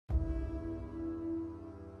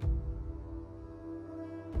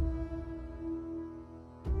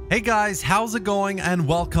Hey guys, how's it going, and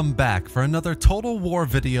welcome back for another Total War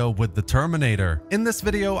video with the Terminator. In this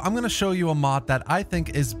video, I'm going to show you a mod that I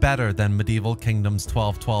think is better than Medieval Kingdoms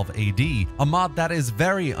 1212 AD, a mod that is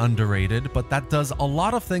very underrated, but that does a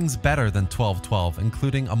lot of things better than 1212,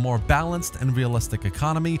 including a more balanced and realistic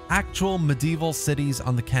economy, actual medieval cities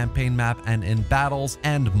on the campaign map and in battles,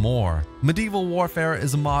 and more. Medieval Warfare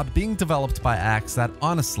is a mod being developed by AXXXE that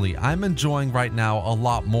honestly I'm enjoying right now a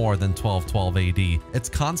lot more than 1212 AD. It's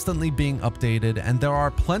constantly being updated and there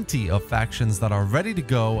are plenty of factions that are ready to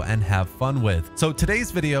go and have fun with. So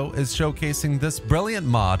today's video is showcasing this brilliant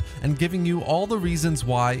mod and giving you all the reasons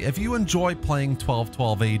why, if you enjoy playing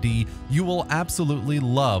 1212 AD, you will absolutely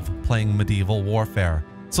love playing Medieval Warfare.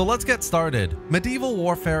 So let's get started. Medieval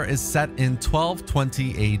Warfare is set in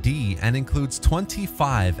 1220 AD and includes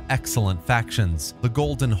 25 excellent factions: the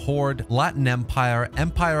Golden Horde, Latin Empire,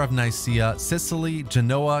 Empire of Nicaea, Sicily,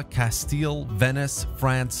 Genoa, Castile, Venice,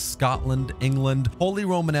 France, Scotland, England, Holy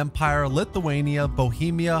Roman Empire, Lithuania,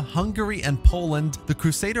 Bohemia, Hungary and Poland, the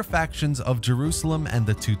Crusader factions of Jerusalem and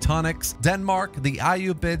the Teutonics, Denmark, the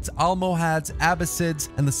Ayyubids, Almohads, Abbasids,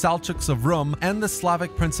 and the Seljuks of Rum, and the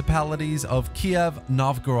Slavic principalities of Kiev,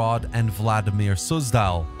 Novgorod, and Vladimir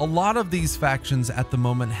Suzdal. A lot of these factions at the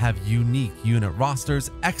moment have unique unit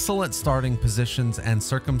rosters, excellent starting positions and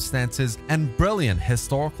circumstances, and brilliant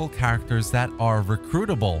historical characters that are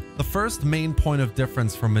recruitable. The first main point of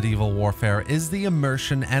difference for Medieval Warfare is the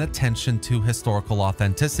immersion and attention to historical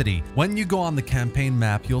authenticity. When you go on the campaign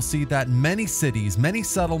map, you'll see that many cities, many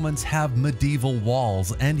settlements have medieval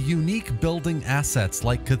walls and unique building assets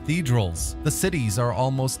like cathedrals. The cities are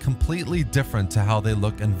almost completely different to how they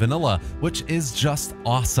look in vanilla, which is just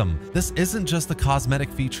awesome. This isn't just a cosmetic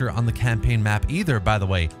feature on the campaign map either, by the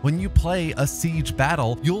way. When you play a siege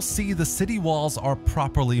battle, you'll see the city walls are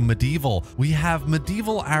properly medieval. We have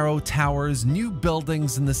medieval arrow towers, new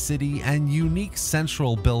buildings in the city, and unique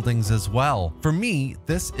central buildings as well. For me,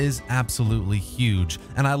 this is absolutely huge,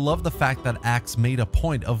 and I love the fact that AXXXE made a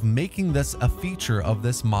point of making this a feature of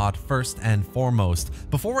this mod first and foremost,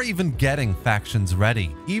 before even getting factions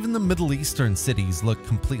ready. Even the Middle Eastern cities look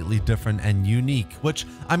completely different and unique, which,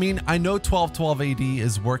 I mean, I know 1212 AD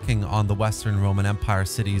is working on the Western Roman Empire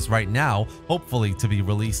cities right now, hopefully to be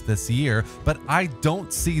released this year, but I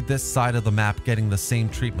don't see this side of the map getting the same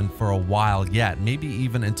treatment for a while yet, maybe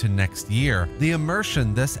even into next year. The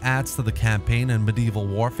immersion this adds to the campaign in Medieval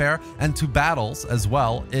Warfare and to battles as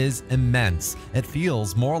well is immense. It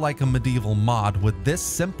feels more like a medieval mod with this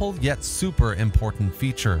simple yet super important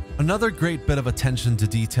feature. Another great bit of attention to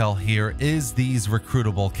detail here is these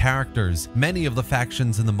recruitable characters. Many of the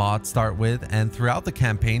factions in the mod start with and throughout the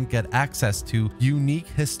campaign get access to unique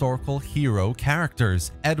historical hero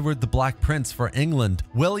characters. Edward the Black Prince for England,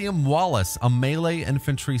 William Wallace, a melee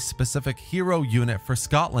infantry specific hero unit for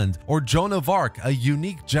Scotland, or Joan of Arc, a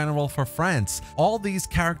unique general for France. All these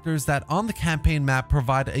characters that on the campaign map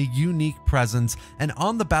provide a unique presence and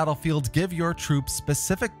on the battlefield give your troops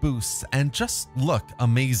specific boosts and just look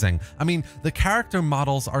amazing. I mean, the character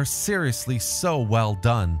models are seriously so well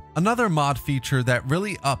done. Another mod feature that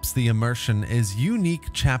really ups the immersion is unique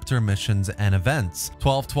chapter missions and events.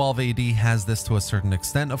 1212 AD has this to a certain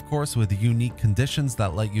extent, of course, with unique conditions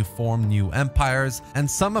that let you form new empires and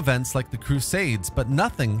some events like the Crusades, but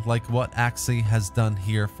nothing like what AXXXE has done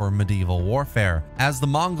here for Medieval Warfare. As the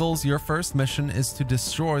Mongols, your first mission is to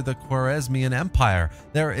destroy the Khwarezmian Empire.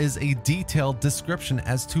 There is a detailed description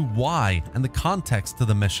as to why and the context to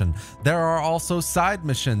the mission. There are also side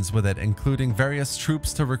missions with it, including various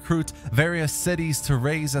troops to recruit, various cities to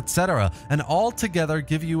raise, etc., and all together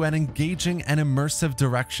give you an engaging and immersive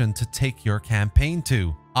direction to take your campaign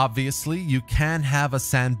to. Obviously, you can have a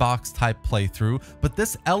sandbox type playthrough, but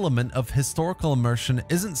this element of historical immersion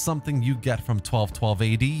isn't something you get from 1212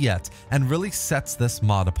 AD yet, and really sets this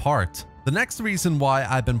mod apart. The next reason why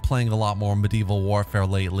I've been playing a lot more Medieval Warfare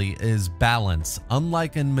lately is balance.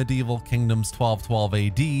 Unlike in Medieval Kingdoms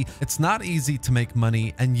 1212 AD, it's not easy to make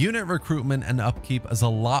money, and unit recruitment and upkeep is a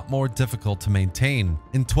lot more difficult to maintain.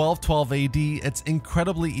 In 1212 AD, it's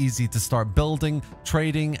incredibly easy to start building,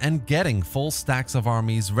 trading, and getting full stacks of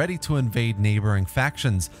armies ready to invade neighboring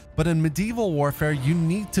factions. But in Medieval Warfare, you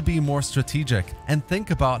need to be more strategic and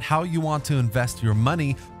think about how you want to invest your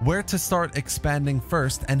money, where to start expanding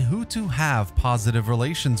first, and who to have positive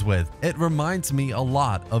relations with. It reminds me a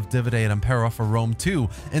lot of Divide et Impera for Rome 2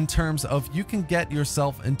 in terms of you can get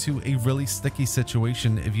yourself into a really sticky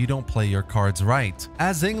situation if you don't play your cards right.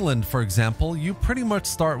 As England, for example, you pretty much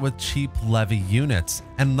start with cheap levy units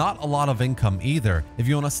and not a lot of income either. If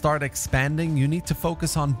you want to start expanding, you need to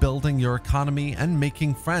focus on building your economy and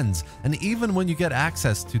making friends. And even when you get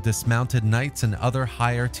access to dismounted knights and other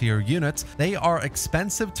higher tier units, they are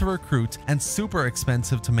expensive to recruit and super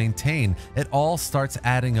expensive to maintain. It all starts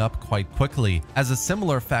adding up quite quickly. As a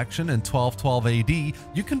similar faction in 1212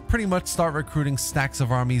 AD, you can pretty much start recruiting stacks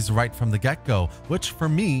of armies right from the get-go, which for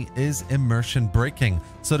me is immersion breaking.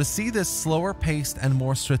 So to see this slower paced and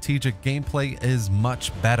more strategic gameplay is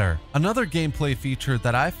much better. Another gameplay feature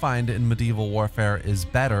that I find in medieval warfare is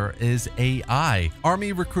better is AI.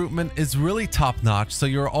 Army recruitment is really top-notch, so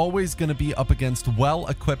you're always going to be up against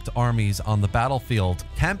well-equipped armies on the battlefield.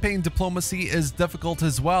 Campaign diplomacy is difficult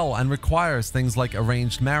as well and requires things like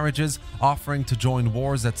arranged marriages, offering to join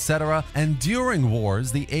wars, etc. And during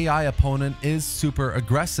wars, the AI opponent is super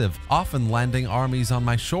aggressive, often landing armies on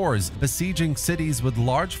my shores, besieging cities with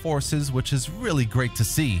large forces, which is really great to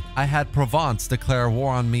see. I had Provence declare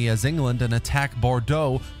war on me as England and attack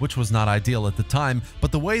Bordeaux, which was not ideal at the time,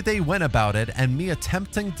 but the way they went about it and me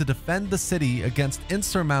attempting to defend the city against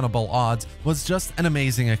insurmountable odds was just an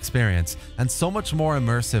amazing experience, and so much more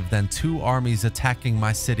immersive than two armies attacking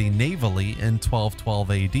my city navally in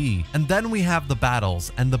 1212 AD. And then we have the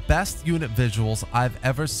battles and the best unit visuals I've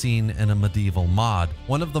ever seen in a medieval mod.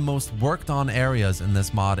 One of the most worked on areas in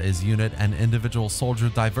this mod is unit and individual soldier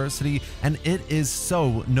diversity, and it is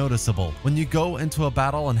so noticeable. When you go into a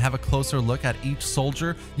battle and have a closer look at each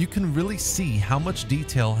soldier, you can really see how much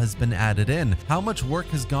detail has been added in, how much work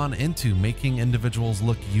has gone into making individuals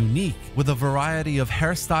look unique, with a variety of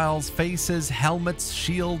hairstyles, faces, helmets,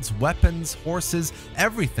 shields, weapons, horses.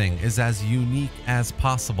 Everything is as unique as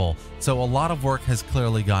possible, so a lot of work has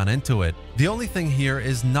clearly gone into it. The only thing here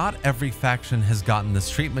is not every faction has gotten this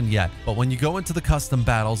treatment yet, but when you go into the custom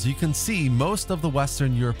battles, you can see most of the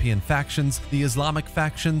Western European factions, the Islamic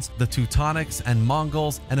factions, the Teutonics and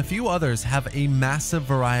Mongols, and a few others have a massive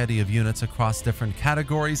variety of units across different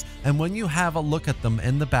categories, and when you have a look at them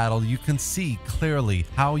in the battle, you can see clearly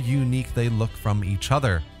how unique they look from each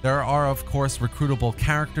other. There are, of course, recruitable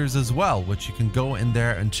characters as well, which you can go in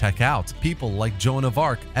there and check out. People like Joan of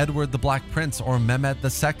Arc, Edward the Black Prince, or Mehmed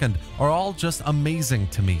II are all just amazing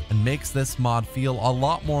to me and makes this mod feel a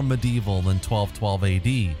lot more medieval than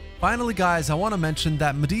 1212 AD. Finally guys, I want to mention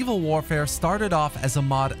that Medieval Warfare started off as a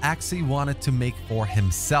mod AXXXE wanted to make for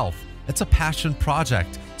himself. It's a passion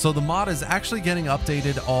project, so the mod is actually getting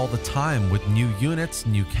updated all the time with new units,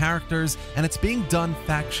 new characters, and it's being done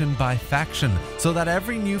faction by faction, so that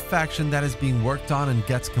every new faction that is being worked on and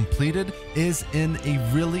gets completed is in a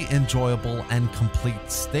really enjoyable and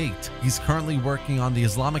complete state. He's currently working on the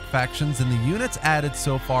Islamic factions, and the units added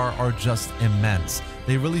so far are just immense.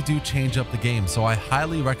 They really do change up the game, so I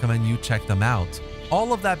highly recommend you check them out.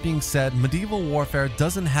 All of that being said, Medieval Warfare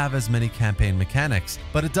doesn't have as many campaign mechanics,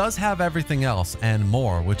 but it does have everything else and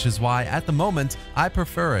more, which is why at the moment I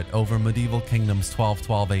prefer it over Medieval Kingdoms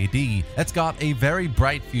 1212 AD. It's got a very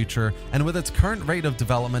bright future, and with its current rate of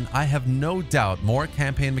development, I have no doubt more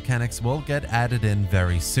campaign mechanics will get added in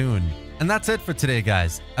very soon. And that's it for today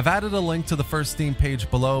guys. I've added a link to the first Steam page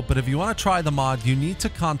below, but if you want to try the mod, you need to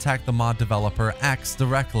contact the mod developer AXXXE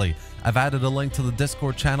directly. I've added a link to the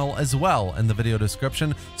Discord channel as well in the video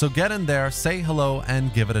description, so get in there, say hello,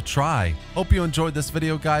 and give it a try. Hope you enjoyed this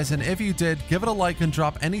video guys, and if you did, give it a like and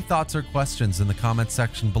drop any thoughts or questions in the comment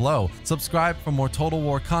section below. Subscribe for more Total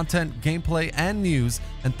War content, gameplay, and news,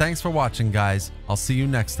 and thanks for watching guys. I'll see you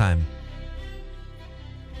next time.